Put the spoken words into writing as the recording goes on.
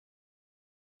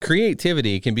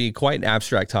Creativity can be quite an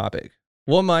abstract topic.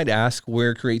 One might ask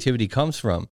where creativity comes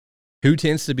from. Who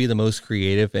tends to be the most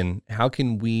creative, and how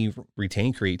can we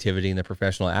retain creativity in the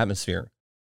professional atmosphere?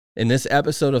 In this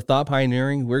episode of Thought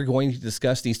Pioneering, we're going to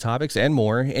discuss these topics and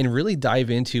more, and really dive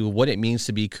into what it means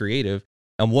to be creative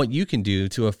and what you can do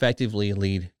to effectively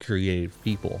lead creative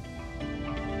people.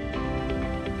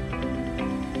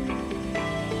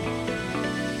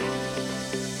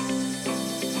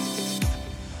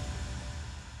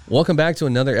 Welcome back to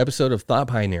another episode of Thought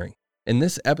Pioneering. In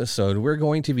this episode, we're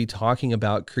going to be talking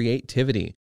about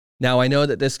creativity. Now, I know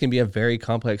that this can be a very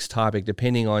complex topic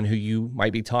depending on who you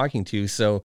might be talking to.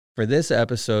 So for this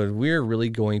episode, we're really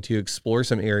going to explore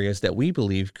some areas that we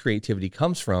believe creativity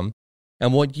comes from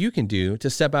and what you can do to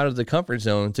step out of the comfort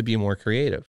zone to be more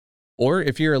creative. Or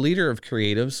if you're a leader of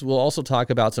creatives, we'll also talk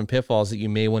about some pitfalls that you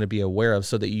may want to be aware of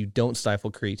so that you don't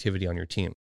stifle creativity on your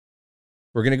team.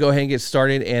 We're going to go ahead and get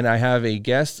started, and I have a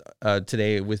guest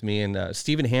today with me, and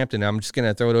Stephen Hampton. I'm just going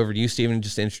to throw it over to you, Stephen,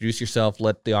 just to introduce yourself,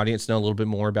 let the audience know a little bit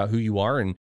more about who you are,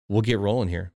 and we'll get rolling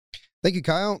here. Thank you,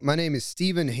 Kyle. My name is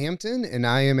Stephen Hampton, and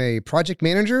I am a project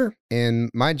manager, and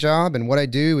my job and what I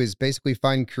do is basically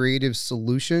find creative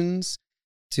solutions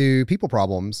to people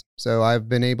problems. So I've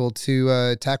been able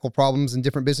to tackle problems in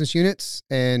different business units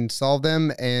and solve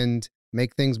them and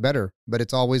make things better, but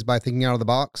it's always by thinking out of the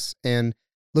box and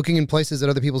looking in places that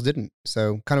other people didn't.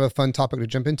 So kind of a fun topic to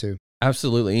jump into.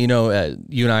 Absolutely. You know,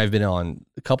 you and I have been on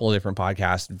a couple of different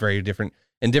podcasts, very different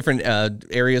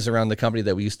areas around the company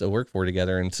that we used to work for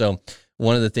together. And so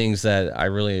one of the things that I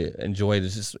really enjoyed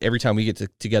is just every time we get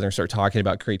together and start talking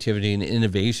about creativity and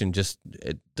innovation, just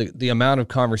the amount of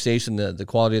conversation, the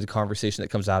quality of the conversation that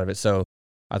comes out of it. So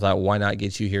I thought, why not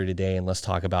get you here today and let's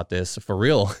talk about this for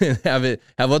real and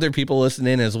have other people listen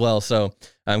in as well. So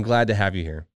I'm glad to have you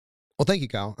here. Well, thank you,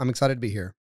 Kyle. I'm excited to be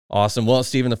here. Awesome. Well,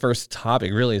 Stephen, the first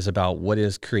topic really is about what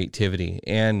is creativity.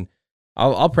 And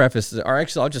I'll preface, or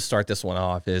actually I'll just start this one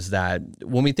off, is that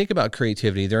when we think about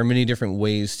creativity, there are many different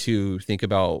ways to think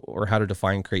about or how to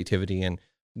define creativity. And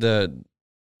the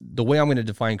way I'm going to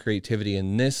define creativity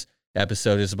in this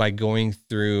episode is by going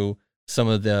through some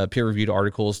of the peer-reviewed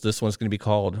articles. This one's going to be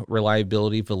called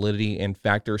Reliability, Validity, and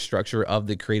Factor Structure of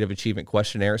the Creative Achievement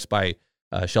Questionnaires by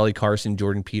Shelley Carson,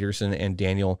 Jordan Peterson, and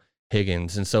Daniel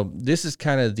Higgins. And so this is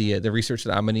kind of the research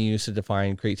that I'm going to use to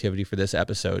define creativity for this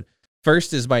episode.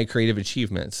 First is by creative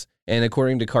achievements. And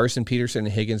according to Carson, Peterson,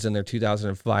 and Higgins in their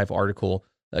 2005 article,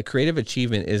 a creative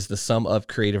achievement is the sum of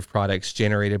creative products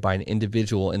generated by an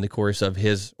individual in the course of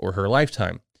his or her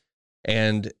lifetime.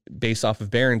 And based off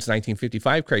of Barron's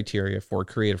 1955 criteria for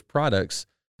creative products,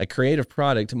 a creative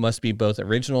product must be both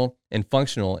original and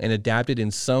functional and adapted in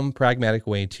some pragmatic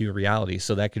way to reality.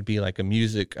 So that could be like a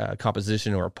music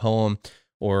composition or a poem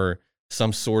or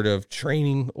some sort of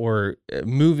training or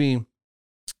movie.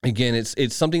 Again,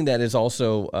 it's something that is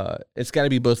also, it's got to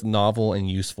be both novel and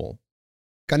useful.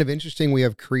 Kind of interesting. We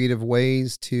have creative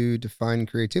ways to define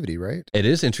creativity, right? It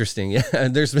is interesting. Yeah,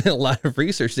 there's been a lot of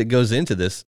research that goes into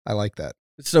this. I like that.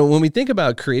 So when we think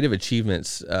about creative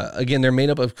achievements, again, they're made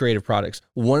up of creative products.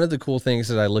 One of the cool things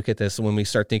that I look at this when we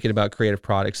start thinking about creative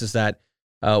products is that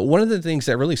one of the things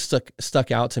that really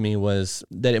stuck out to me was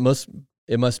that it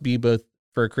must be both,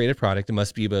 for a creative product, it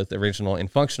must be both original and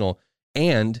functional,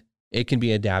 and it can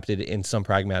be adapted in some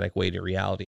pragmatic way to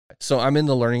reality. So I'm in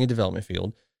the learning and development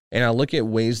field, and I look at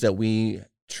ways that we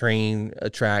train,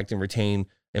 attract, and retain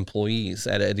employees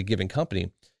at a given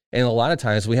company. And a lot of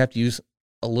times we have to use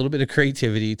a little bit of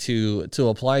creativity to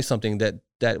apply something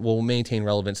that will maintain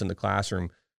relevance in the classroom.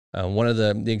 One of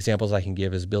the examples I can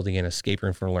give is building an escape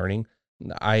room for learning.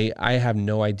 I have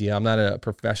no idea. I'm not a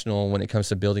professional when it comes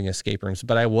to building escape rooms,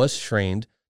 but I was trained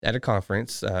at a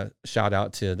conference. Shout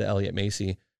out to the Elliott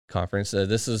Macy conference.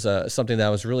 This is something that I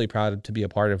was really proud to be a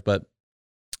part of, but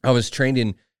I was trained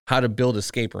in how to build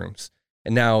escape rooms.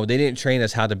 And now they didn't train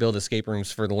us how to build escape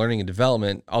rooms for the learning and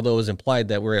development, although it was implied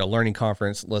that we're at a learning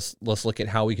conference. Let's look at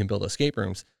how we can build escape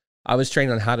rooms. I was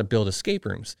trained on how to build escape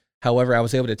rooms. However, I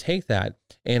was able to take that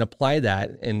and apply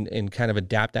that and kind of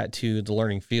adapt that to the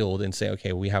learning field and say,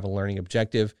 okay, we have a learning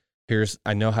objective.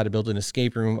 I know how to build an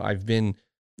escape room. I've been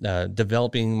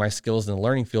developing my skills in the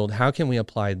learning field. How can we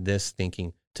apply this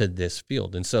thinking to this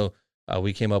field? And so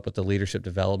we came up with the leadership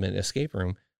development escape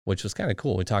room, which was kind of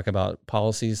cool. We talk about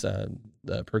policies,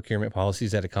 the procurement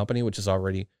policies at a company, which is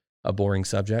already a boring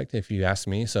subject, if you ask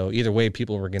me. So either way,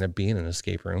 people were going to be in an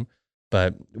escape room.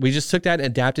 But we just took that and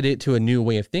adapted it to a new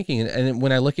way of thinking. And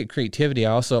when I look at creativity,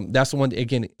 that's the one,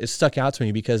 again, it stuck out to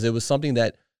me because it was something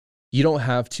that you don't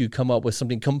have to come up with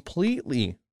something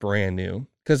completely brand new,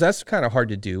 because that's kind of hard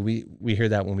to do. We hear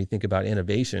that when we think about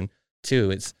innovation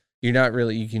too. you're not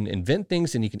really, you can invent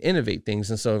things and you can innovate things.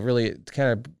 And so really it kind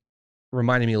of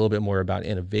reminded me a little bit more about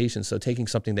innovation. So taking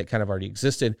something that kind of already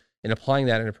existed and applying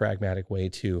that in a pragmatic way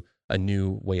to a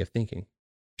new way of thinking.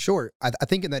 Sure. I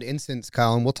think in that instance,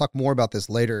 Kyle, and we'll talk more about this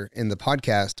later in the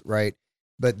podcast, right?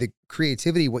 But the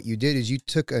creativity, what you did is you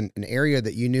took an area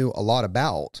that you knew a lot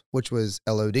about, which was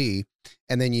LOD,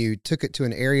 and then you took it to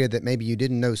an area that maybe you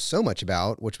didn't know so much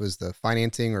about, which was the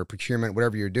financing or procurement,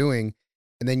 whatever you're doing.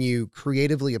 And then you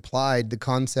creatively applied the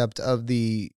concept of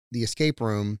the escape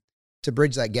room to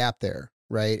bridge that gap there,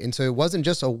 right? And so it wasn't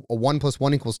just a 1 +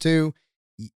 1 = 2.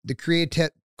 The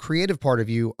creative part of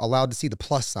you allowed to see the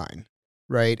plus sign,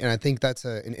 right? And I think that's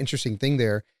an interesting thing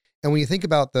there. And when you think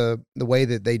about the way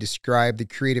that they describe the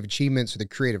creative achievements or the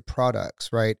creative products,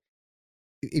 right?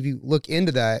 If you look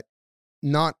into that,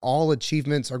 not all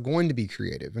achievements are going to be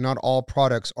creative and not all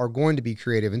products are going to be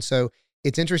creative. And so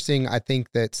it's interesting, I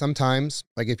think, that sometimes,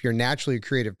 like if you're naturally a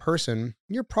creative person,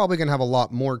 you're probably going to have a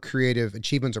lot more creative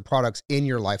achievements or products in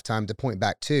your lifetime to point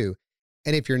back to.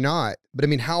 And if you're not, but I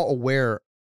mean, how aware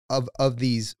of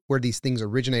these, where these things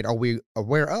originate, are we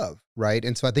aware of, right?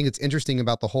 And so I think it's interesting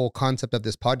about the whole concept of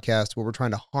this podcast, where we're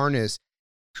trying to harness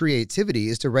creativity,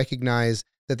 is to recognize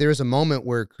that there is a moment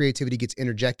where creativity gets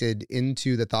interjected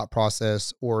into the thought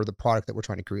process or the product that we're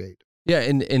trying to create. Yeah,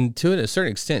 and to a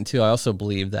certain extent too, I also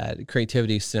believe that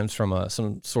creativity stems from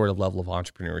some sort of level of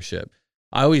entrepreneurship.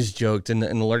 I always joked in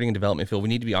the learning and development field, we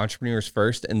need to be entrepreneurs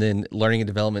first, and then learning and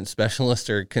development specialists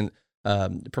or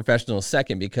professionals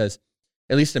second, because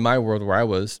at least in my world where I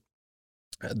was,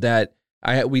 that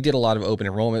we did a lot of open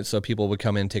enrollment, so people would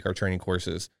come in and take our training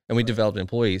courses, and we developed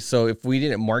employees. So if we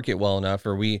didn't market well enough,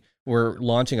 or we were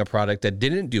launching a product that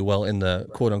didn't do well in the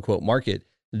quote unquote market,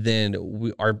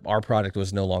 then our product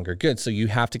was no longer good. So you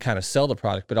have to kind of sell the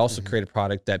product, but also create a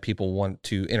product that people want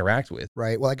to interact with.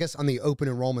 Right. Well, I guess on the open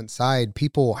enrollment side,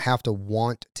 people have to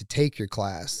want to take your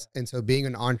class. And so being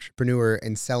an entrepreneur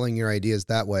and selling your ideas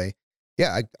that way,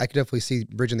 yeah, I could definitely see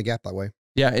bridging the gap that way.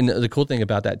 Yeah. And the cool thing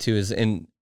about that too is, and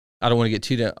I don't want to get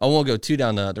too down, I won't go too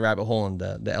down the rabbit hole in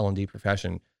the L&D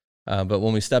profession. But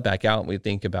when we step back out and we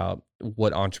think about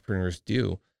what entrepreneurs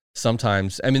do,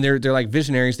 sometimes, I mean, they're like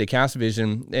visionaries. They cast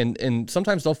vision, and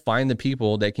sometimes they'll find the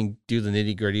people that can do the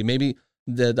nitty gritty. Maybe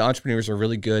the entrepreneurs are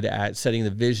really good at setting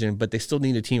the vision, but they still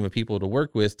need a team of people to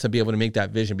work with to be able to make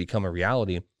that vision become a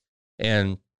reality.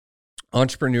 And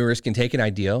entrepreneurs can take an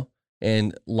idea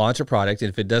and launch a product. And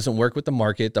if it doesn't work with the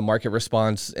market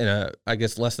responds in a, I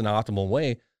guess, less than optimal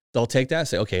way, they'll take that and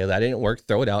say, okay, that didn't work,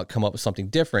 throw it out, come up with something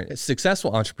different.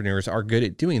 Successful entrepreneurs are good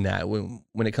at doing that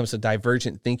when it comes to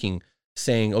divergent thinking,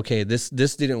 saying, okay, this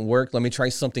didn't work, let me try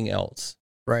something else.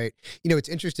 Right. You know, it's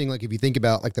interesting, like if you think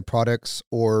about like the products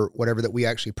or whatever that we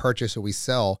actually purchase or we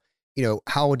sell, you know,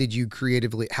 how did you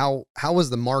creatively, how was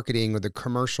the marketing or the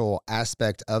commercial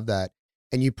aspect of that?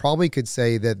 And you probably could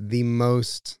say that the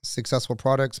most successful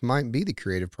products might be the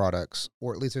creative products,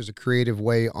 or at least there's a creative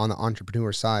way on the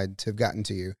entrepreneur side to have gotten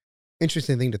to you.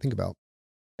 Interesting thing to think about.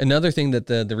 Another thing that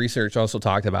the research also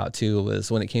talked about too was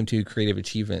when it came to creative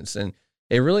achievements, and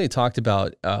it really talked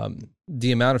about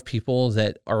the amount of people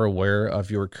that are aware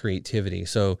of your creativity.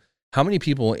 So how many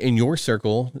people in your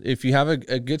circle, if you have a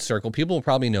good circle, people will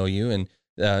probably know you, and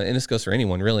this goes for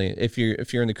anyone really. If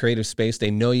you're in the creative space,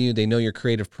 they know you, they know your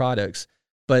creative products.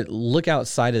 But look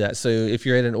outside of that. So if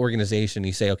you're at an organization,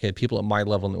 you say, okay, people at my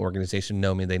level in the organization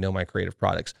know me, they know my creative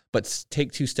products, but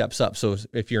take 2 steps up. So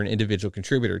if you're an individual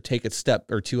contributor, take a step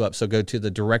or 2 up. So go to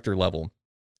the director level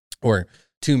or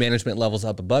 2 management levels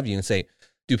up above you and say,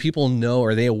 do people know,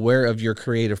 are they aware of your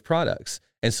creative products?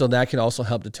 And so that can also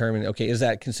help determine, okay, is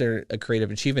that considered a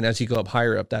creative achievement? As you go up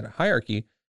higher up that hierarchy,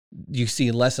 you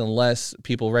see less and less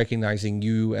people recognizing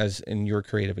you as in your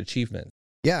creative achievement.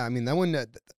 Yeah. I mean, that one,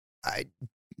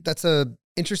 that's a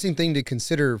interesting thing to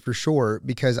consider for sure,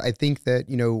 because I think that,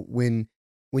 you know, when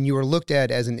you are looked at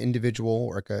as an individual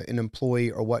or like an employee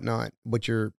or whatnot, what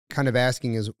you're kind of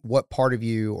asking is what part of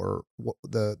you or what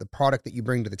the product that you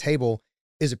bring to the table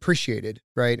is appreciated,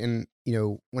 right? And, you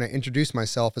know, when I introduce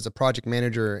myself as a project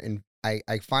manager and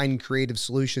I find creative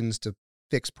solutions to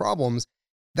fix problems,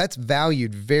 that's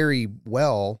valued very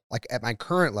well, like at my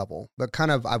current level. But kind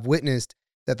of I've witnessed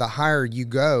that the higher you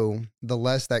go, the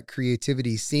less that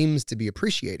creativity seems to be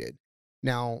appreciated.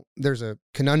 Now, there's a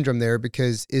conundrum there,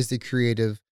 because is the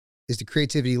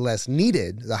creativity less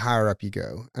needed the higher up you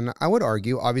go? And I would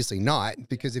argue, obviously not,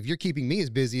 because if you're keeping me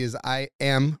as busy as I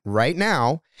am right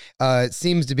now, it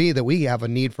seems to be that we have a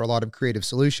need for a lot of creative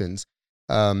solutions.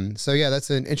 So yeah, that's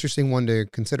an interesting one to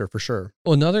consider for sure.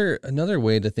 Well, another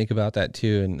way to think about that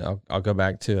too, and I'll go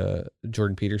back to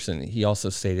Jordan Peterson. He also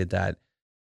stated that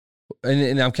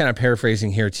and I'm kind of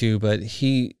paraphrasing here too, but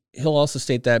he'll also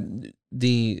state that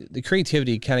the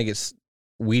creativity kind of gets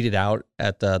weeded out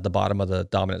at the bottom of the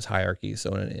dominance hierarchy.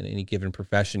 So in any given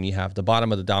profession, you have the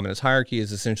bottom of the dominance hierarchy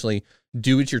is essentially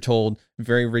do what you're told,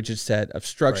 very rigid set of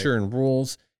structure and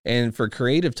rules. And for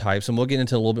creative types, and we'll get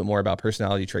into a little bit more about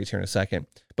personality traits here in a second,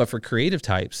 but for creative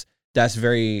types, that's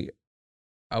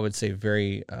I would say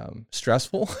very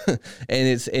stressful, and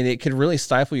it could really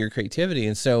stifle your creativity.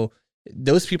 And so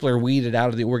those people are weeded out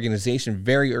of the organization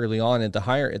very early on at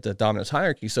the dominance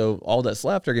hierarchy. So all that's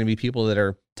left are going to be people that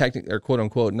are technically or quote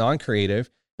unquote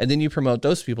non-creative, and then you promote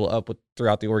those people up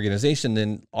throughout the organization.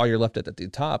 Then all you're left at the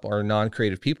top are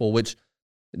non-creative people, which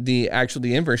the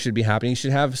inverse should be happening. You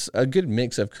should have a good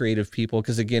mix of creative people,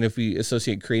 because again, if we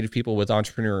associate creative people with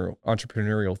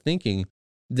entrepreneurial thinking,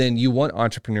 then you want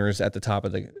entrepreneurs at the top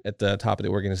of the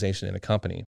organization in a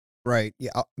company. Right. Yeah.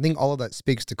 I think all of that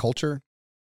speaks to culture.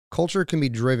 Culture can be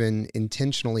driven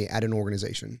intentionally at an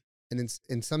organization,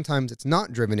 and sometimes it's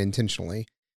not driven intentionally.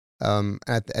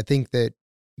 I think that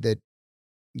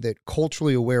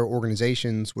culturally aware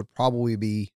organizations would probably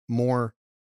be more.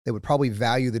 They would probably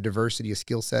value the diversity of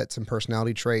skill sets and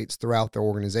personality traits throughout their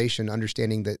organization,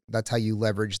 understanding that that's how you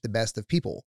leverage the best of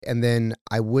people. And then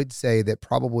I would say that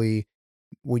probably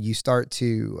when you start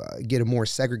to get a more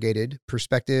segregated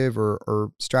perspective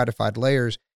or stratified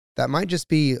layers, that might just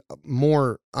be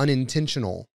more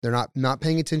unintentional. They're not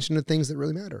paying attention to things that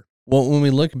really matter. Well, when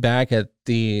we look back at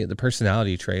the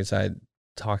personality traits, I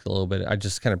talked a little bit, I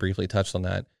just kind of briefly touched on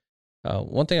that.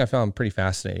 One thing I found pretty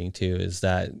fascinating too is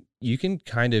that you can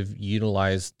kind of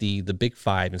utilize the big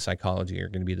five in psychology are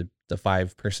going to be the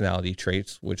five personality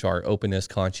traits, which are openness,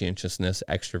 conscientiousness,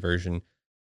 extroversion,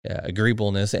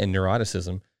 agreeableness, and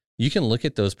neuroticism. You can look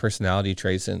at those personality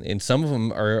traits, and some of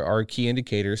them are key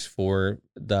indicators for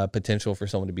the potential for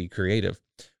someone to be creative.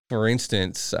 For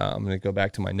instance, I'm going to go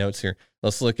back to my notes here.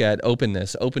 Let's look at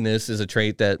openness. Openness is a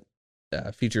trait that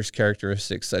features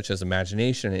characteristics such as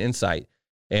imagination and insight.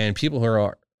 And people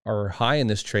who are high in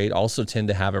this trait also tend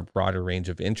to have a broader range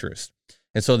of interest.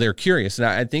 And so they're curious. And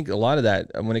I think a lot of that,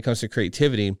 when it comes to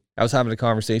creativity, I was having a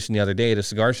conversation the other day at a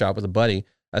cigar shop with a buddy.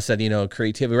 I said,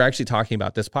 creativity, we were actually talking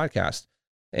about this podcast.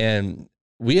 And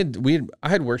I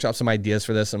had worked out some ideas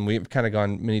for this, and we've kind of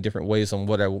gone many different ways on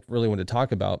what I really wanted to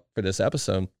talk about for this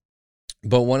episode.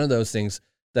 But one of those things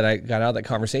that I got out of that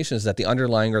conversation is that the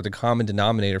underlying or the common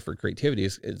denominator for creativity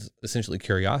is essentially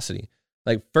curiosity.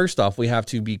 Like, first off, we have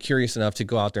to be curious enough to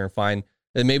go out there and find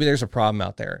that maybe there's a problem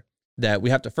out there that we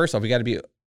got to be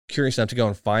curious enough to go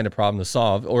and find a problem to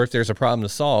solve. Or if there's a problem to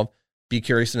solve, be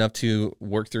curious enough to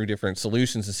work through different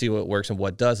solutions and see what works and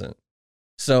what doesn't.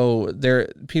 So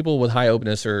people with high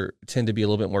openness tend to be a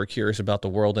little bit more curious about the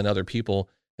world and other people,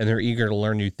 and they're eager to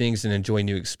learn new things and enjoy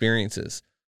new experiences.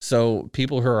 So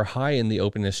people who are high in the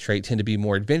openness trait tend to be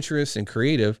more adventurous and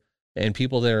creative, and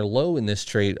people that are low in this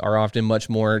trait are often much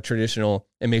more traditional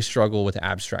and may struggle with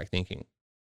abstract thinking.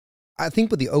 I think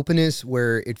with the openness,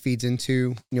 where it feeds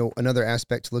into, another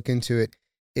aspect to look into it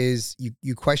is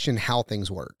you question how things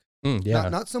work. Yeah.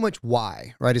 Not so much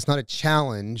why, right? It's not a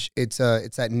challenge. It's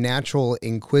that natural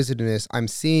inquisitiveness. I'm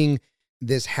seeing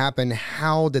this happen.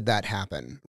 How did that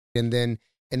happen? And then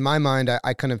in my mind,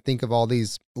 I kind of think of all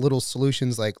these little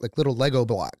solutions like little Lego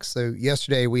blocks. So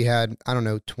yesterday we had,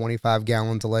 25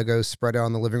 gallons of Legos spread out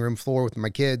on the living room floor with my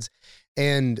kids.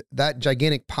 And that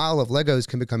gigantic pile of Legos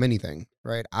can become anything,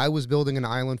 right? I was building an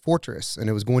island fortress, and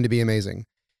it was going to be amazing.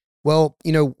 Well,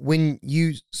 when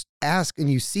you ask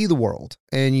and you see the world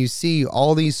and you see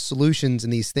all these solutions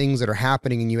and these things that are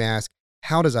happening, and you ask,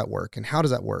 how does that work? And how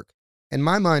does that work? In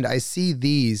my mind, I see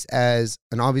these as,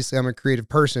 and obviously I'm a creative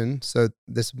person, so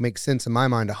this makes sense in my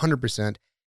mind 100%,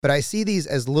 but I see these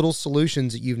as little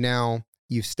solutions that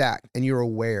you've stacked, and you're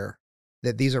aware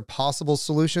that these are possible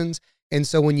solutions. And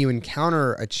so when you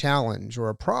encounter a challenge or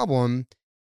a problem,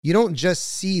 you don't just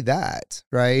see that,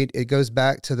 right? It goes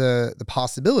back to the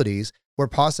possibilities where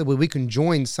possibly we can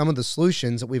join some of the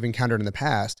solutions that we've encountered in the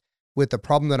past with the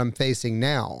problem that I'm facing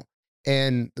now.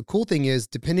 And the cool thing is,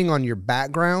 depending on your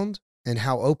background and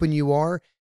how open you are,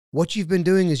 what you've been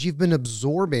doing is you've been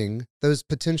absorbing those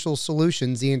potential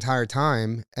solutions the entire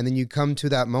time. And then you come to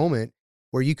that moment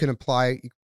where you can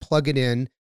plug it in,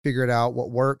 figure it out,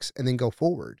 what works, and then go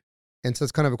forward. And so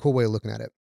it's kind of a cool way of looking at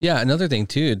it. Yeah, another thing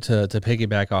too, to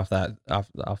piggyback off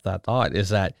that thought, is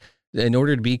that in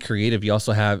order to be creative, you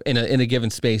also have in a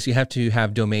given space, you have to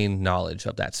have domain knowledge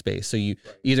of that space. So you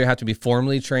either have to be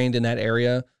formally trained in that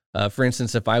area. For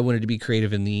instance, if I wanted to be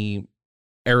creative in the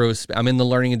aerospace, I'm in the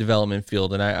learning and development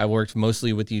field, and I worked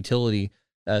mostly with the utility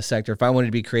sector. If I wanted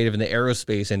to be creative in the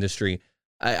aerospace industry,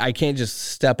 I can't just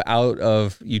step out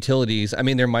of utilities. I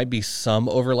mean, there might be some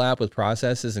overlap with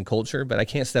processes and culture, but I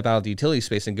can't step out of the utility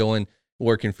space and go in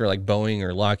working for like Boeing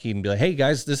or Lockheed and be like, hey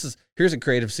guys, here's a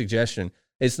creative suggestion.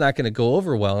 It's not going to go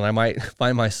over well, and I might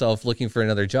find myself looking for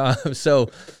another job.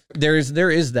 So there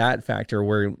is that factor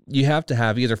where you have to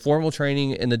have either formal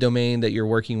training in the domain that you're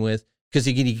working with, because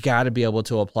again, you got to be able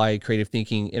to apply creative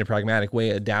thinking in a pragmatic way,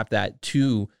 adapt that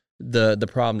to the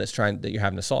problem that you're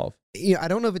having to solve. I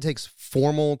don't know if it takes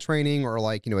formal training or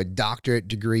like, a doctorate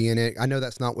degree in it. I know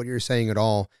that's not what you're saying at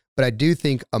all, but I do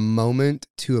think a moment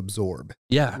to absorb.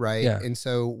 Yeah. Right. Yeah. And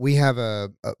so we have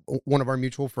one of our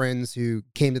mutual friends who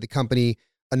came to the company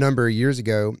a number of years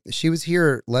ago. She was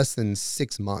here less than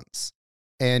 6 months.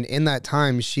 And in that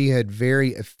time, she had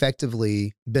very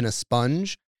effectively been a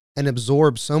sponge and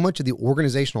absorbed so much of the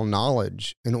organizational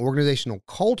knowledge and organizational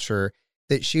culture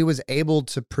that she was able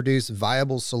to produce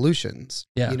viable solutions.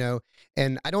 Yeah.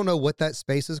 And I don't know what that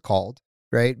space is called,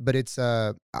 right? But it's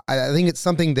I think it's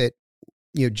something that,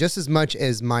 just as much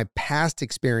as my past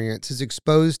experience has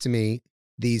exposed to me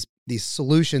these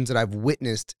solutions that I've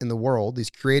witnessed in the world, these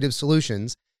creative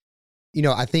solutions,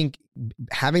 I think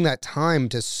having that time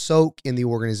to soak in the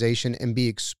organization and be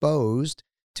exposed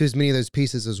to as many of those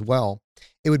pieces as well.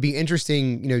 It would be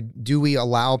interesting, do we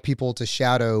allow people to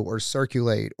shadow or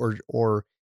circulate or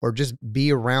just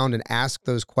be around and ask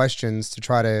those questions to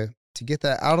try to get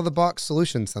that out of the box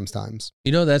solution sometimes?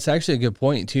 That's actually a good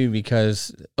point too,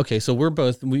 because, okay, so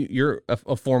you're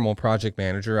a formal project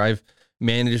manager. I've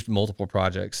managed multiple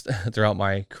projects throughout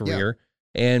my career. Yeah.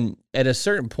 And at a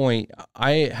certain point,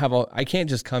 I can't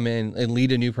just come in and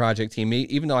lead a new project team,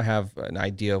 even though I have an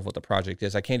idea of what the project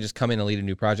is. I can't just come in and lead a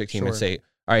new project team and say,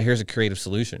 all right, here's a creative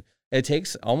solution. It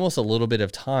takes almost a little bit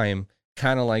of time,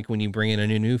 kind of like when you bring in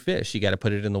a new fish. You got to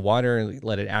put it in the water and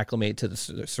let it acclimate to the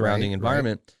surrounding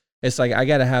environment. Right. It's like I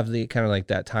got to have the kind of like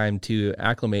that time to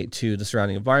acclimate to the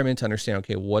surrounding environment, to understand,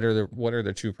 okay, what are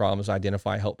the true problems,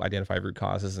 help identify root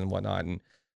causes and whatnot. And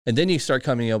then you start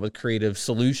coming up with creative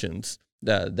solutions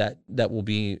that will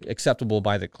be acceptable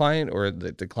by the client, or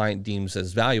that the client deems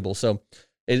as valuable. So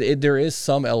there is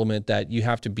some element that you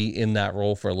have to be in that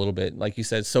role for a little bit. Like you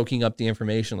said, soaking up the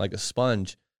information like a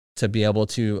sponge to be able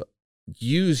to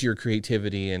use your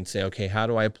creativity and say, okay, how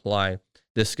do I apply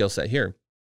this skill set here?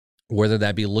 Whether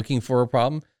that be looking for a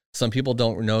problem. Some people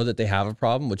don't know that they have a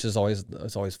problem, which is always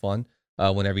fun.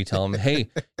 Whenever you tell them, hey,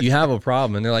 you have a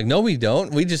problem. And they're like, no, we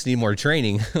don't. We just need more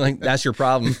training. Like, that's your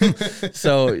problem.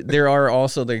 So there are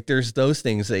also there's those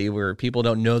things where people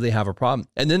don't know they have a problem.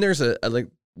 And then there's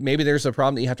maybe there's a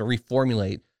problem that you have to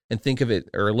reformulate and think of it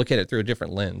or look at it through a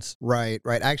different lens. Right.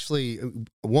 Actually,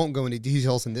 I won't go into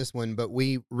details in this one, but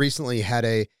we recently had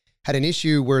an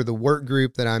issue where the work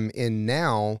group that I'm in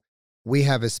now, we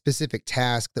have a specific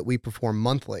task that we perform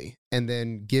monthly. And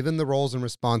then given the roles and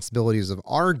responsibilities of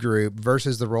our group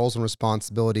versus the roles and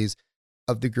responsibilities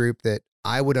of the group that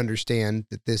I would understand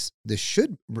that this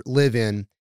should live in,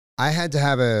 I had to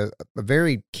have a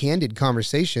very candid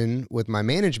conversation with my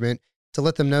management to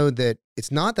let them know that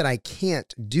it's not that I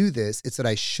can't do this, it's that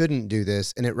I shouldn't do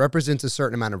this. And it represents a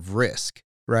certain amount of risk.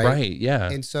 Right. Right.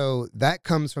 Yeah. And so that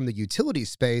comes from the utility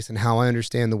space and how I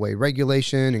understand the way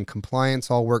regulation and compliance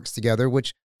all works together,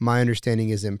 which my understanding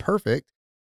is imperfect.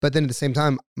 But then at the same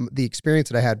time, the experience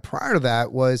that I had prior to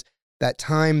that was that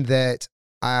time that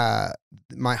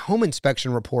my home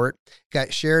inspection report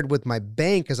got shared with my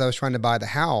bank as I was trying to buy the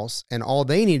house, and all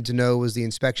they needed to know was the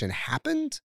inspection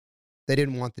happened. They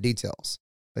didn't want the details.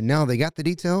 But now they got the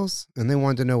details and they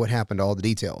wanted to know what happened to all the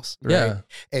details. Right? Yeah.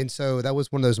 And so that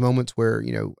was one of those moments where,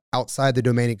 outside the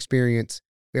domain experience,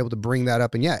 we're able to bring that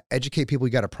up and educate people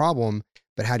you got a problem,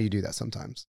 but how do you do that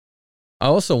sometimes? I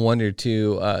also wonder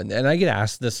too, and I get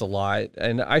asked this a lot,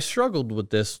 and I struggled with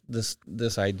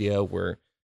this idea where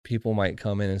people might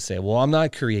come in and say, well, I'm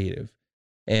not creative.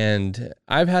 And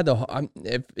I've had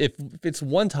if it's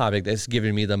one topic that's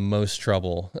given me the most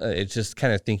trouble, it's just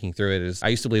kind of thinking through it. Is I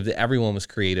used to believe that everyone was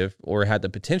creative or had the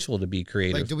potential to be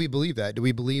creative. Like, do we believe that? Do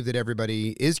we believe that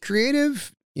everybody is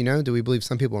creative? Do we believe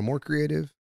some people are more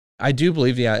creative? I do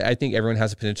believe, I think everyone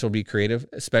has the potential to be creative,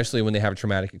 especially when they have a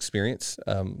traumatic experience.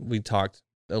 We talked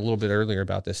a little bit earlier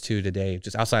about this too today,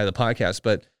 just outside of the podcast,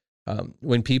 but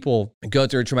when people go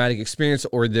through a traumatic experience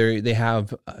or they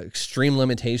have extreme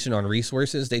limitation on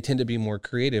resources, they tend to be more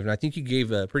creative. And I think you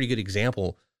gave a pretty good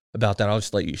example about that. I'll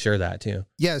just let you share that too.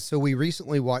 Yeah. So we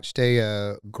recently watched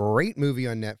a great movie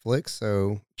on Netflix.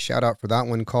 So shout out for that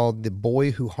one, called The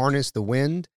Boy Who Harnessed the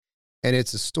Wind. And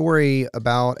it's a story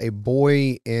about a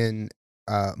boy in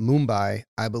Mumbai,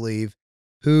 I believe,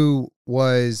 who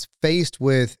was faced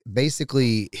with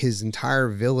basically his entire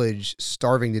village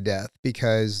starving to death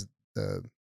because I'm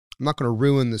not going to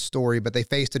ruin the story, but they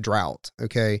faced a drought.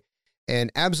 Okay.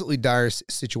 And absolutely dire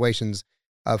situations.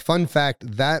 Fun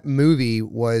fact, that movie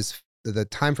was the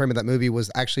time frame of that movie was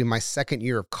actually my second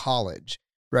year of college.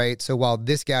 Right. So while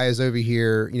this guy is over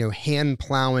here, hand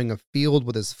plowing a field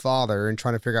with his father and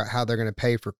trying to figure out how they're going to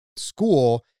pay for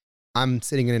school, I'm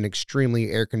sitting in an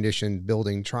extremely air conditioned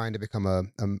building trying to become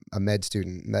a med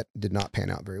student. And that did not pan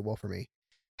out very well for me.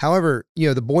 However,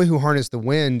 The Boy Who Harnessed the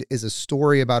Wind is a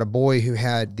story about a boy who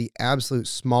had the absolute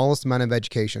smallest amount of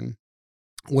education,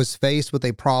 was faced with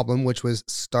a problem, which was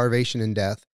starvation and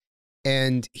death.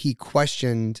 And he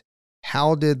questioned,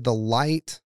 how did the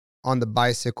light on the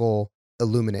bicycle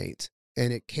illuminate?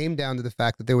 And it came down to the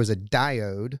fact that there was a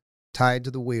diode tied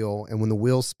to the wheel. And when the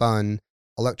wheel spun,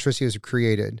 electricity was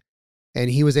created. And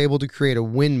he was able to create a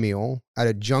windmill out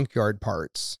of junkyard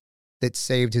parts that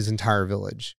saved his entire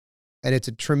village. And it's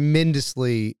a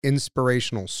tremendously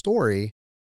inspirational story.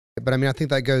 But I think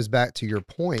that goes back to your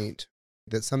point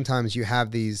that sometimes you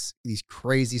have these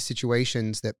crazy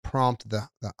situations that prompt a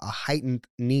heightened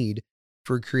need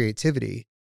for creativity.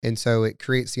 And so it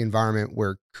creates the environment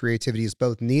where creativity is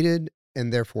both needed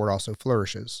and therefore it also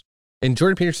flourishes. And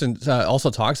Jordan Peterson also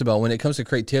talks about when it comes to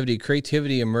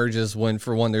creativity emerges when,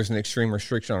 for one, there's an extreme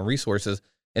restriction on resources,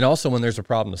 and also when there's a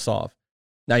problem to solve.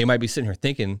 Now, you might be sitting here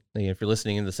thinking, if you're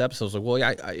listening to this episode, it's like, well,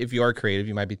 yeah, if you are creative,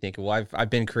 you might be thinking, well, I've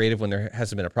been creative when there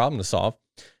hasn't been a problem to solve.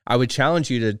 I would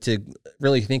challenge you to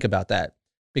really think about that,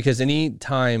 because any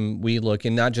time we look,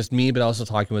 and not just me, but also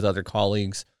talking with other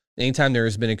colleagues, anytime there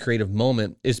has been a creative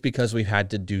moment, it's because we've had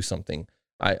to do something.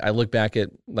 I look back at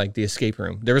like the escape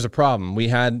room. There was a problem. We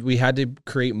had to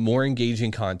create more engaging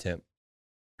content.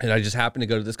 And I just happened to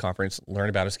go to this conference, learn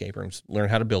about escape rooms, learn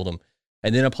how to build them,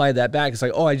 and then apply that back. It's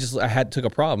like, oh, took a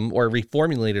problem or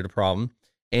reformulated a problem,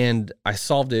 and I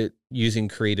solved it using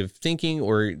creative thinking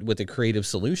or with a creative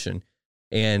solution.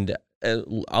 And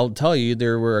I'll tell you,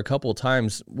 there were a couple of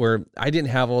times where I didn't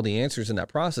have all the answers in that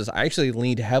process. I actually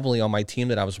leaned heavily on my team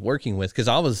that I was working with, because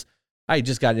I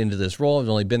just got into this role. I've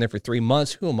only been there for 3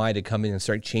 months. Who am I to come in and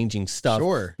start changing stuff?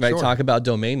 Sure. Talk about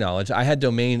domain knowledge. I had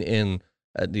domain in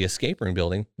the escape room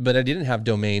building, but I didn't have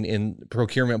domain in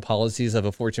procurement policies of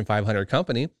a Fortune 500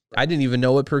 company. I didn't even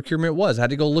know what procurement was. I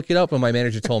had to go look it up when my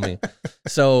manager told me.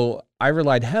 So I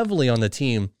relied heavily on the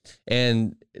team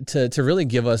and to really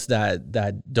give us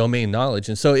that domain knowledge.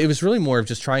 And so it was really more of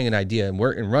just trying an idea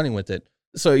and running with it.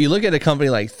 So you look at a company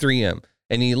like 3M,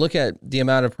 and you look at the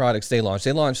amount of products they launched.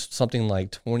 They launched something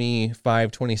like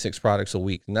 25, 26 products a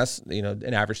week. And that's,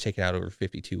 an average taken out over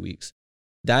 52 weeks.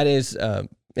 That is an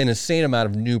insane amount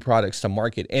of new products to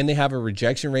market. And they have a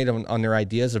rejection rate on their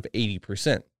ideas of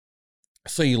 80%.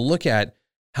 So you look at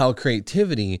how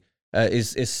creativity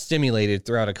is stimulated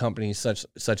throughout a company such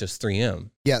as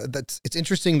 3M. Yeah, it's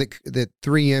interesting that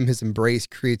 3M has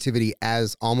embraced creativity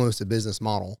as almost a business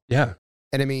model. Yeah.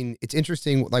 And it's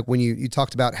interesting, like when you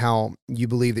talked about how you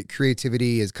believe that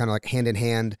creativity is kind of like hand in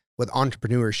hand with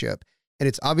entrepreneurship. And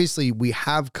it's obviously, we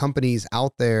have companies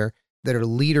out there that are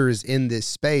leaders in this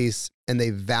space, and they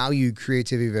value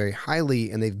creativity very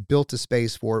highly, and they've built a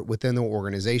space for it within their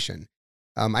organization.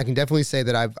 I can definitely say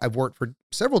that I've worked for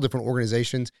several different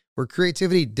organizations where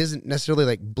creativity doesn't necessarily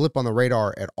like blip on the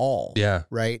radar at all. Yeah.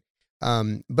 Right.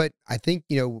 But I think,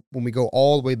 when we go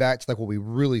all the way back to like what we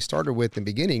really started with in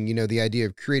the beginning, the idea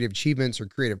of creative achievements or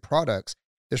creative products,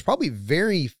 there's probably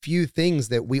very few things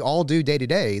that we all do day to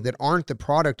day that aren't the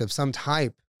product of some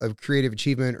type of creative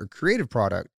achievement or creative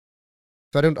product.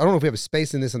 So I don't know if we have a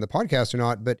space in this on the podcast or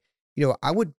not, but,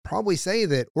 I would probably say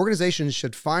that organizations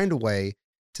should find a way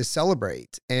to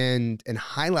celebrate and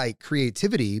highlight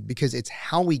creativity, because it's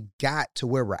how we got to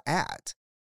where we're at.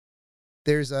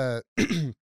 There's a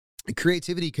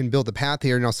creativity can build the path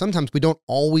here. Now, sometimes we don't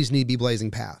always need to be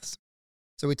blazing paths.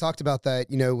 So we talked about that,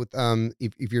 with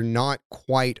if you're not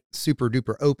quite super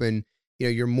duper open,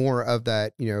 you're more of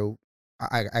that,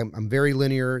 I'm very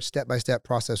linear, step-by-step,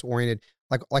 process oriented,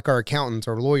 like our accountants,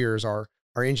 our lawyers, our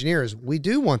engineers. We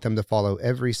do want them to follow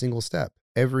every single step,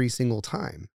 every single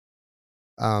time.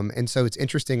 And so it's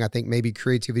interesting. I think maybe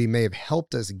creativity may have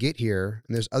helped us get here,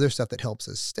 and there's other stuff that helps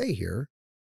us stay here.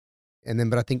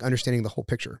 But I think understanding the whole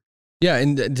picture. Yeah,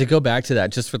 and to go back to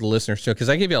that, just for the listeners too, because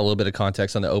I gave you a little bit of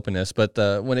context on the openness, but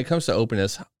when it comes to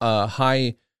openness,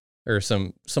 high, or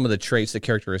some of the traits, the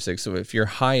characteristics. So if you're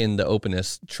high in the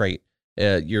openness trait,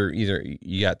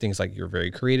 you got things like you're very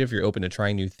creative, you're open to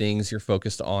trying new things, you're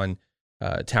focused on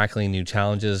tackling new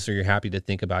challenges, or you're happy to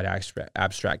think about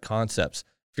abstract concepts.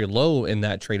 If you're low in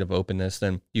that trait of openness,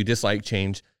 then you dislike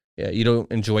change, You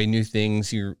don't enjoy new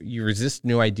things. You resist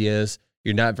new ideas.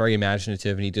 You're not very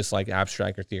imaginative, and you dislike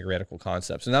abstract or theoretical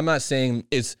concepts. And I'm not saying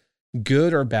it's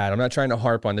good or bad. I'm not trying to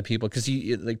harp on the people, because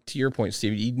like to your point,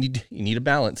 Steve, you need a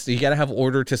balance. So you got to have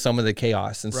order to some of the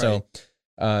chaos. And so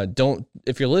don't,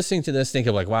 if you're listening to this, think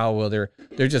of like, wow, well, they're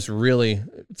just really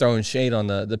throwing shade on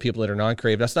the people that are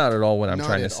non-creative. That's not at all what I'm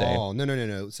trying to say.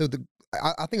 No. So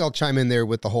I think I'll chime in there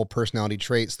with the whole personality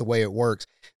traits, the way it works.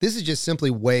 This is just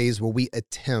simply ways where we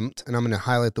attempt, and I'm going to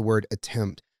highlight the word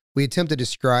attempt. We attempt to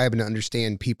describe and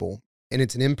understand people, and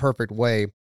it's an imperfect way.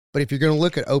 But if you're going to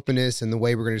look at openness and the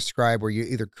way we're going to describe where you're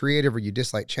either creative or you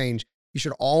dislike change, you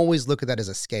should always look at that as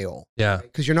a scale. Yeah.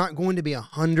 Because you're not going to be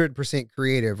 100%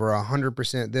 creative or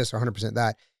 100% this or 100%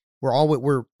 that.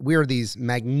 We are these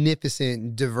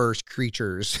magnificent, diverse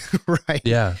creatures, right?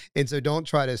 Yeah. And so don't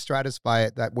try to stratify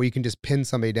it that where you can just pin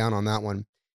somebody down on that one.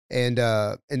 And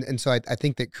so I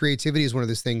think that creativity is one of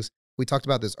those things. We talked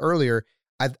about this earlier.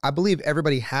 I believe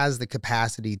everybody has the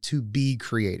capacity to be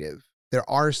creative. There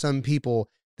are some people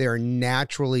that are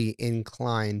naturally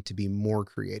inclined to be more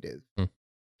creative.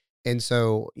 And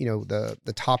so,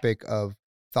 the topic of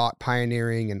thought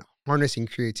pioneering and harnessing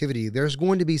creativity, there's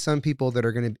going to be some people that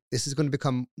are this is going to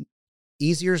become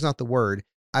easier is not the word.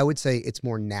 I would say it's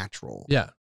more natural. Yeah.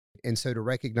 And so to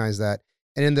recognize that,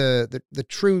 and in the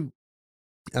true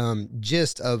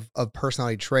gist of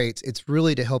personality traits, it's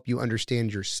really to help you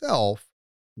understand yourself,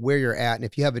 where you're at. And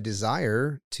if you have a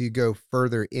desire to go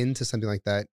further into something like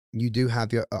that, you do have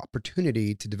the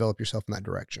opportunity to develop yourself in that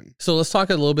direction. So let's talk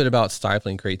a little bit about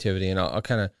stifling creativity, and I'll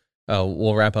kind of,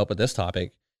 we'll wrap up with this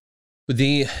topic.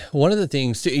 One of the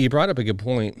things you brought up a good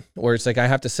point where it's like, I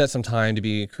have to set some time to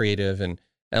be creative. And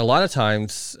a lot of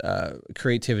times,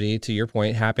 creativity, to your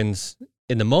point, happens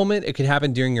in the moment. It could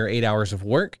happen during your 8 hours of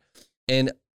work.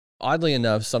 And oddly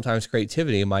enough, sometimes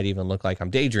creativity might even look like I'm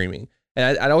daydreaming.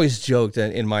 And I'd always joked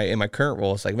that in my current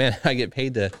role, it's like, man, I get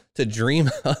paid to dream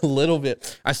a little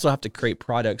bit. I still have to create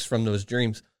products from those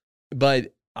dreams,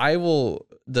 but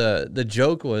the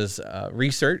joke was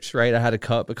research, right? I had a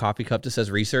coffee cup that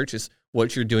says research is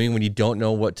what you're doing when you don't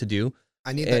know what to do.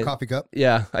 I need that coffee cup.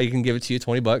 Yeah, I can give it to you,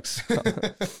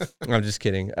 $20. I'm just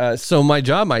kidding. So my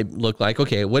job might look like,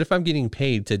 okay, what if I'm getting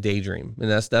paid to daydream? And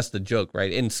that's the joke,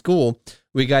 right? In school,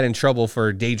 we got in trouble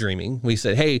for daydreaming. We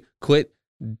said, hey, quit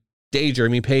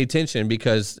daydreaming, pay attention,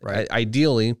 because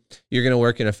ideally you're going to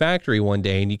work in a factory one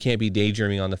day and you can't be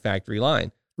daydreaming on the factory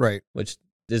line. Right. Which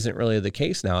isn't really the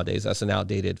case nowadays. That's an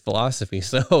outdated philosophy.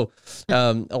 So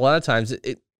a lot of times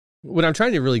what I'm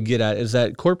trying to really get at is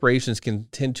that corporations can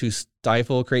tend to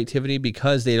stifle creativity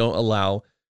because they don't allow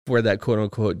for that quote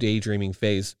unquote daydreaming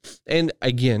phase. And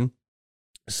again,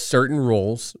 certain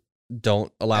roles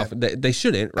don't allow for they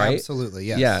shouldn't, right? Absolutely.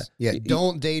 Yes. Yeah.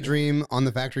 Don't daydream on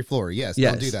the factory floor. Yes.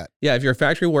 Don't do that. Yeah. If you're a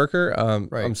factory worker,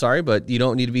 I'm sorry, but you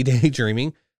don't need to be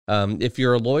daydreaming. If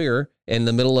you're a lawyer in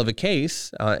the middle of a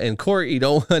case in court, you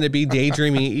don't want to be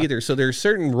daydreaming either. So there's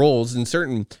certain roles and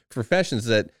certain professions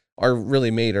that are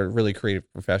really creative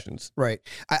professions. Right.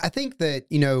 I think that,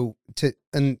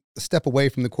 to step away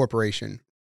from the corporation,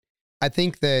 I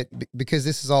think that because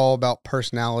this is all about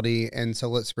personality, and so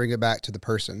let's bring it back to the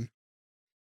person.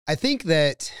 I think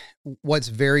that what's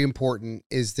very important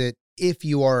is that if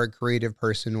you are a creative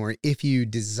person, or if you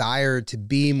desire to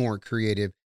be more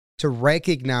creative, to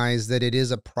recognize that it is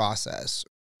a process,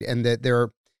 and that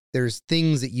there's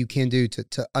things that you can do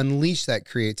to unleash that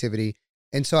creativity.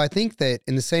 And so I think that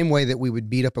in the same way that we would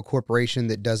beat up a corporation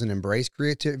that doesn't embrace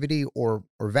creativity or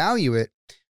value it,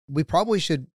 we probably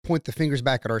should point the fingers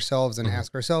back at ourselves and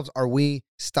ask ourselves, are we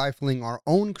stifling our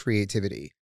own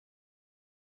creativity?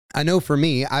 I know for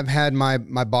me, I've had my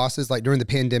bosses, like during the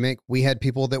pandemic, we had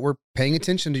people that were paying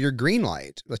attention to your green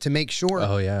light to make sure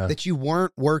that you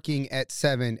weren't working at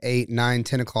 7, 8, 9,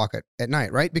 10 o'clock at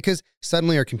night, right? Because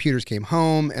suddenly our computers came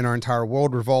home and our entire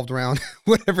world revolved around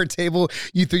whatever table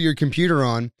you threw your computer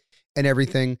on and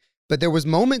everything. But there was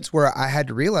moments where I had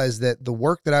to realize that the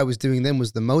work that I was doing then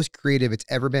was the most creative it's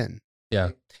ever been.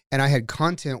 Yeah. And I had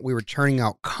content we were churning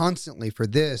out constantly for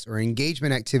this, or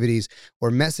engagement activities,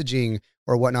 or messaging,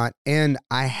 or whatnot. And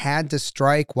I had to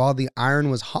strike while the iron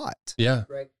was hot. Yeah.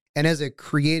 Right. And as a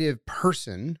creative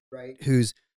person, right,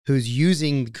 who's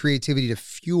using creativity to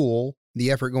fuel the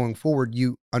effort going forward,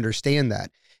 you understand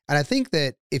that. And I think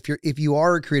that if you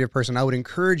are a creative person, I would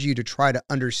encourage you to try to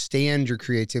understand your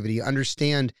creativity,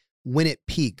 understand when it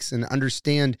peaks, and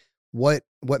understand what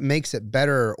makes it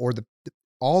better, or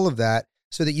all of that,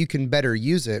 so that you can better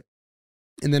use it.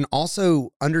 And then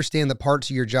also understand the parts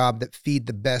of your job that feed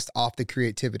the best off the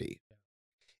creativity.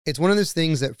 It's one of those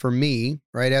things that for me,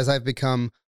 right, as I've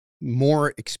become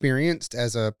more experienced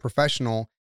as a professional,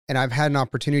 And I've had an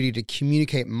opportunity to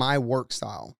communicate my work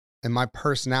style and my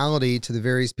personality to the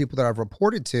various people that I've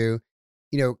reported to.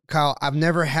 You know, Kyle, I've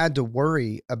never had to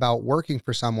worry about working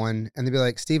for someone and they'd be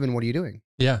like, Steven, what are you doing?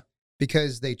 Yeah.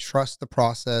 Because they trust the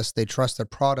process, they trust the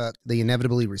product they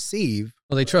inevitably receive.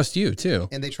 Well, they trust you too.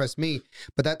 And they trust me.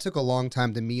 But that took a long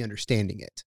time to me understanding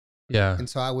it. Yeah. And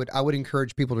so I would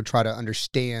encourage people to try to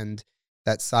understand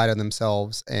that side of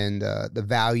themselves and the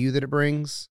value that it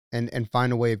brings and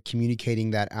find a way of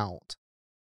communicating that out.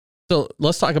 So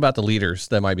let's talk about the leaders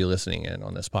that might be listening in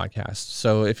on this podcast.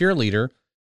 So if you're a leader,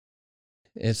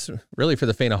 it's really for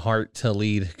the faint of heart to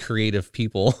lead creative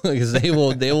people because they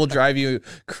will drive you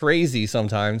crazy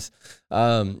sometimes.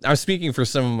 I was speaking for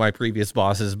some of my previous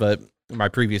bosses, but my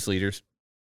previous leaders,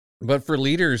 but for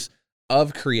leaders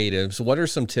of creatives, what are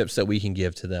some tips that we can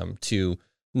give to them to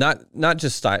not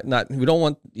just you don't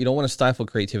want to stifle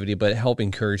creativity, but help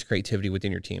encourage creativity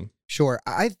within your team? Sure.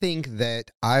 I think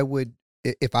that I would,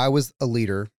 if I was a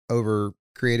leader over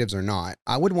creatives or not,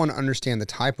 I would want to understand the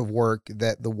type of work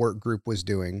that the work group was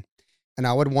doing. And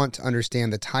I would want to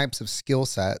understand the types of skill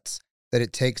sets that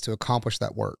it takes to accomplish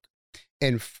that work.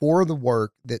 And for the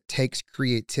work that takes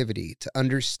creativity, to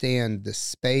understand the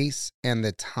space and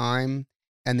the time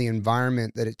and the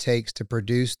environment that it takes to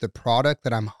produce the product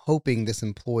that I'm hoping this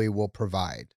employee will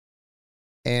provide.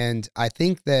 And I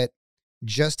think that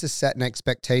just to set an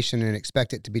expectation and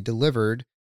expect it to be delivered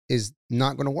is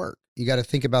not going to work. You got to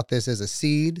think about this as a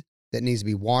seed that needs to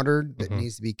be watered, that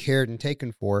needs to be cared and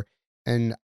taken for.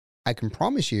 And I can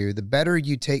promise you, the better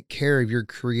you take care of your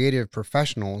creative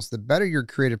professionals, the better your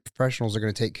creative professionals are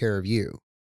going to take care of you.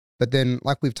 But then,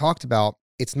 like we've talked about,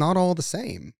 it's not all the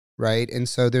same, right? And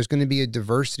so there's going to be a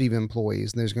diversity of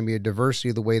employees, and there's going to be a diversity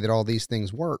of the way that all these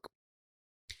things work.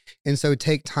 And so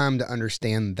take time to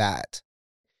understand that.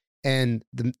 And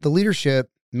the leadership,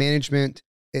 management,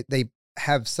 they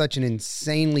have such an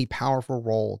insanely powerful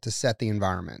role to set the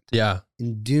environment. Yeah.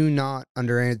 And do not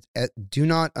underestimate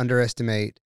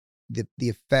the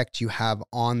effect you have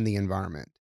on the environment.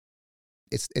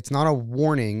 It's not a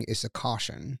warning, it's a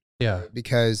caution. Yeah.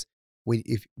 Because we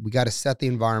got to set the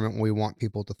environment when we want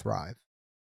people to thrive.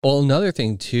 Well, another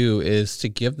thing too is to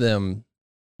give them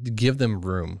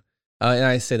room. And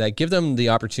I say that, give them the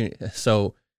opportunity.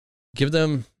 So give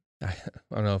them, I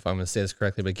don't know if I'm going to say this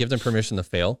correctly, but give them permission to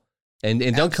fail. And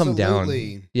don't come down.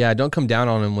 Yeah, don't come down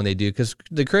on them when they do, because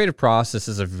the creative process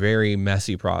is a very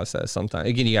messy process sometimes.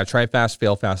 Again, you got to try fast,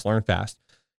 fail fast, learn fast.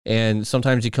 And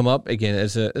sometimes you come up, again,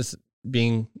 as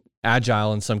being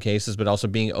agile in some cases, but also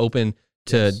being open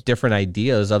to different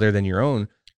ideas other than your own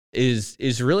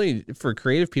is really, for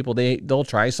creative people, they'll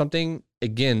try something.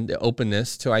 Again, the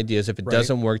openness to ideas. If it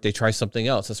doesn't work, they try something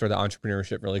else. That's where the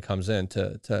entrepreneurship really comes in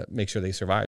to make sure they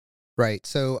survive. Right.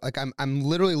 So like I'm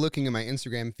literally looking at my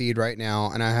Instagram feed right now,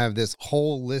 and I have this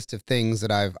whole list of things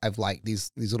that I've liked,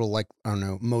 these little, like, I don't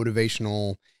know,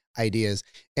 motivational ideas.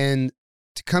 And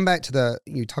to come back to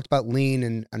you talked about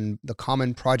lean and the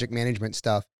common project management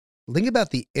stuff. Think about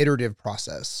the iterative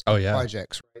process of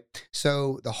projects, right?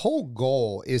 So the whole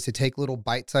goal is to take little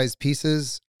bite-sized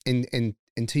pieces and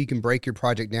until you can break your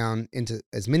project down into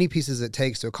as many pieces as it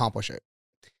takes to accomplish it.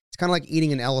 It's kind of like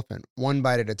eating an elephant, one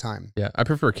bite at a time. Yeah, I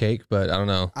prefer cake, but I don't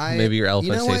know. Maybe your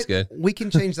elephant tastes good. We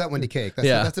can change that one to cake.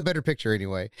 That's a better picture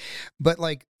anyway. But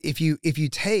like, if you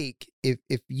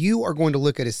are going to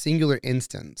look at a singular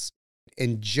instance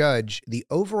and judge the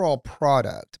overall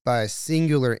product by a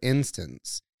singular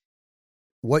instance,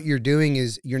 what you're doing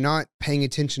is you're not paying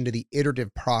attention to the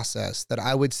iterative process that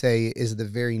I would say is the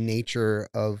very nature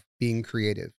of being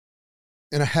creative.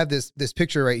 And I have this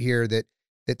picture right here that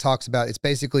talks about, it's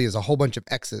basically is a whole bunch of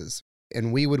X's,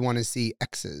 and we would want to see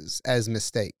X's as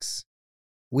mistakes.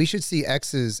 We should see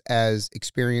X's as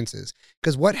experiences,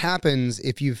 because what happens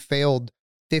if you've failed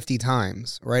 50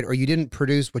 times, right? Or you didn't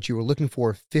produce what you were looking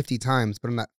for 50 times, but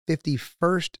on that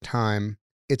 51st time,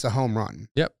 it's a home run.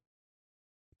 Yep.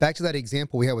 Back to that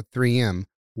example we had with 3M.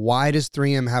 Why does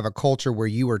 3M have a culture where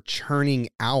you are churning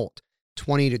out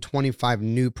 20 to 25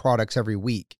 new products every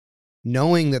week?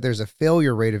 Knowing that there's a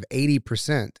failure rate of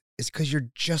 80%, is because you're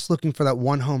just looking for that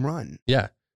one home run. Yeah.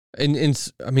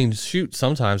 And I mean, shoot,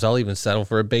 sometimes I'll even settle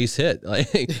for a base hit. Like,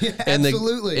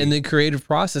 absolutely. And the creative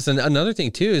process. And another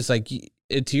thing too is, like,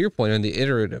 to your point on the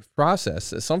iterative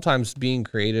process, sometimes being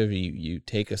creative, you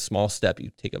take a small step,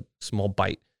 you take a small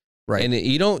bite. Right. And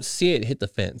you don't see it hit the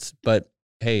fence, but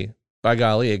hey, by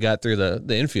golly, it got through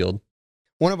the infield.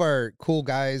 One of our cool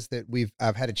guys that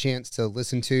I've had a chance to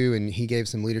listen to, and he gave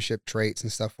some leadership traits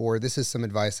and stuff for. This is some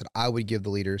advice that I would give the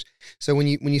leaders. So when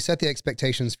you set the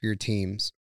expectations for your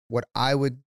teams, what I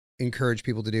would encourage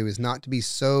people to do is not to be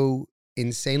so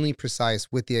insanely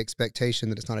precise with the expectation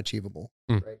that it's not achievable.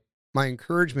 Mm. Right. My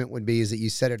encouragement would be is that you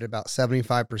set it at about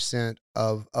 75%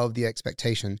 of the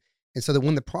expectation. And so that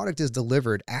when the product is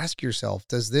delivered, ask yourself,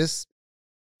 does this,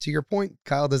 to your point,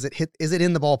 Kyle, is it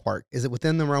in the ballpark? Is it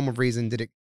within the realm of reason? Did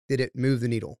it move the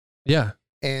needle? Yeah.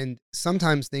 And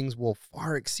sometimes things will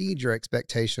far exceed your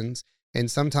expectations.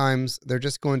 And sometimes they're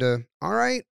just going to, all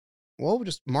right, well, we'll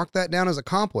just mark that down as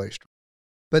accomplished.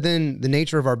 But then the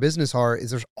nature of our business is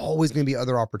there's always going to be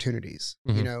other opportunities,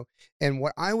 you know? And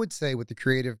what I would say with the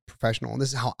creative professional, and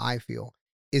this is how I feel,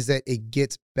 is that it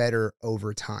gets better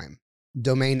over time.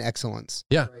 Domain excellence.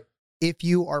 Yeah. If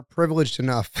you are privileged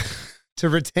enough to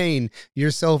retain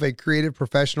yourself a creative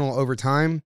professional over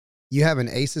time, you have an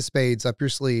ace of spades up your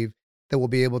sleeve that will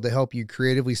be able to help you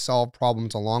creatively solve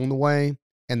problems along the way.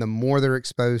 And the more they're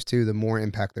exposed to, the more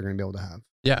impact they're going to be able to have.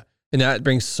 Yeah. And that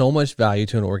brings so much value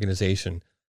to an organization.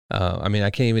 I mean,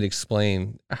 I can't even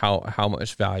explain how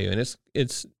much value, and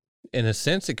it's in a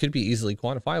sense, it could be easily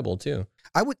quantifiable too.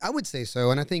 I would say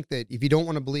so. And I think that if you don't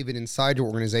want to believe it inside your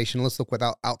organization, let's look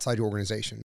outside your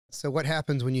organization. So what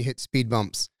happens when you hit speed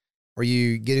bumps or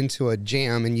you get into a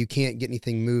jam and you can't get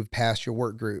anything moved past your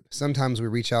work group? Sometimes we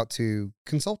reach out to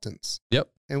consultants. Yep.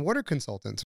 And what are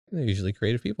consultants? They're usually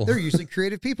creative people. They're usually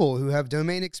creative people who have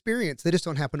domain experience. They just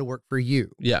don't happen to work for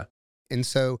you. Yeah. And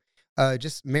so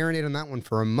just marinate on that one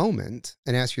for a moment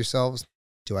and ask yourselves,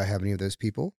 do I have any of those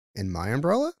people in my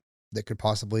umbrella that could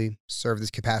possibly serve this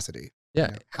capacity? Yeah.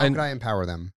 You know, how could I empower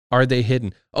them? Are they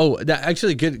hidden? Oh, that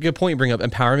actually good point you bring up,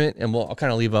 empowerment, and I'll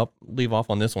kind of leave off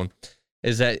on this one,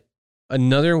 is that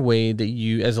another way that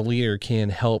you as a leader can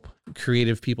help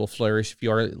creative people flourish if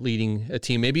you are leading a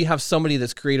team. Maybe you have somebody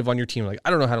that's creative on your team, like, I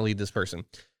don't know how to lead this person.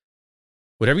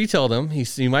 Whatever you tell them,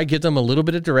 you might give them a little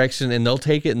bit of direction and they'll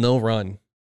take it and they'll run.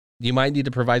 You might need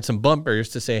to provide some bumpers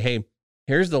to say, hey,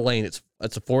 here's the lane. It's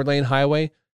a 4-lane highway,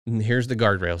 and here's the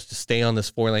guardrails. Just stay on this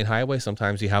 4-lane highway.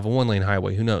 Sometimes you have a 1-lane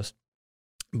highway. Who knows?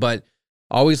 But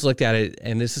always looked at it,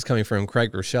 and this is coming from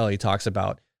Craig Rochelle. He talks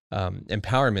about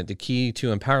empowerment. The key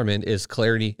to empowerment is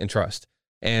clarity and trust.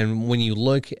 And when you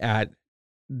look at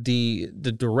the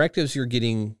directives you're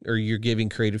getting or you're giving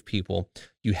creative people,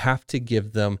 you have to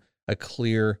give them a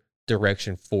clear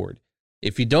direction forward.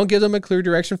 If you don't give them a clear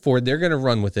direction forward, they're going to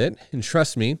run with it. And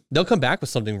trust me, they'll come back with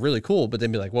something really cool, but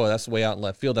then be like, whoa, that's way out in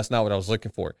left field. That's not what I was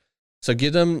looking for. So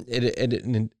give them,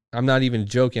 and I'm not even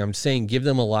joking. I'm saying give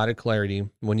them a lot of clarity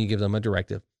when you give them a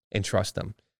directive and trust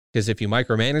them. Because if you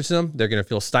micromanage them, they're going to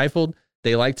feel stifled.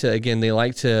 They like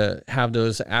to have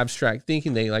those abstract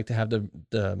thinking. They like to have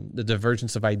the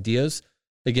divergence of ideas.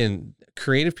 Again,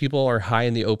 creative people are high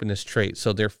in the openness trait.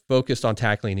 So they're focused on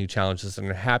tackling new challenges and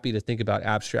they're happy to think about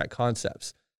abstract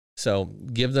concepts. So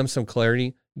give them some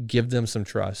clarity, give them some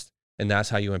trust. And that's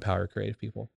how you empower creative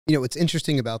people. You know, what's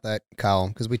interesting about that, Kyle,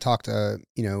 because we talked,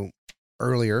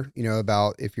 earlier,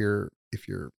 about if you're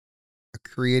a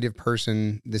creative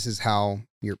person, this is how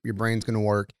your brain's going to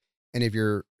work. And if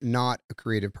you're not a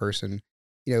creative person,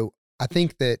 I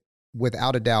think that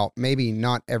without a doubt, maybe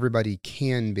not everybody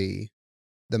can be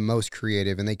the most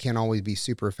creative and they can't always be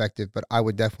super effective, but I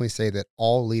would definitely say that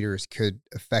all leaders could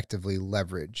effectively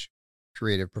leverage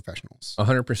creative professionals.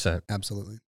 100%.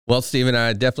 Absolutely. Well, Stephen,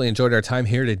 I definitely enjoyed our time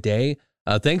here today.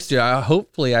 Thanks to you.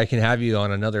 Hopefully I can have you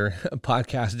on another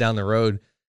podcast down the road.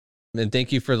 And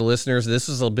thank you for the listeners. This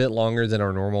is a bit longer than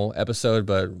our normal episode,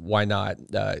 but why not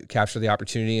capture the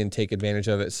opportunity and take advantage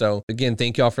of it? So again,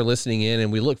 thank you all for listening in,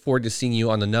 and we look forward to seeing you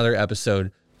on another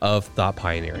episode of Thought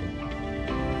Pioneering.